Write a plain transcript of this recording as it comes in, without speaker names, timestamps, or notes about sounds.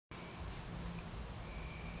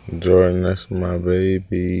Jordan, that's my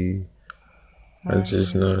baby. I Oh,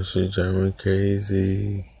 just yeah. know she drive me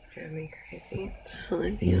crazy. Drive me crazy. I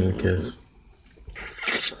love Because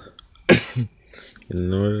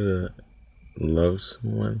in order to love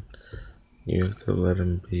someone, you have to let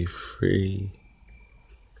them be free.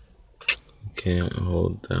 You can't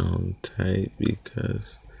hold down tight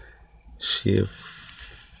because she'll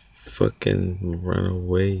fucking run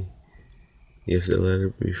away. You have to let her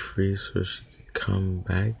be free so she can come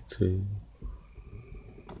back to you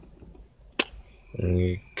and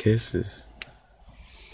get kisses.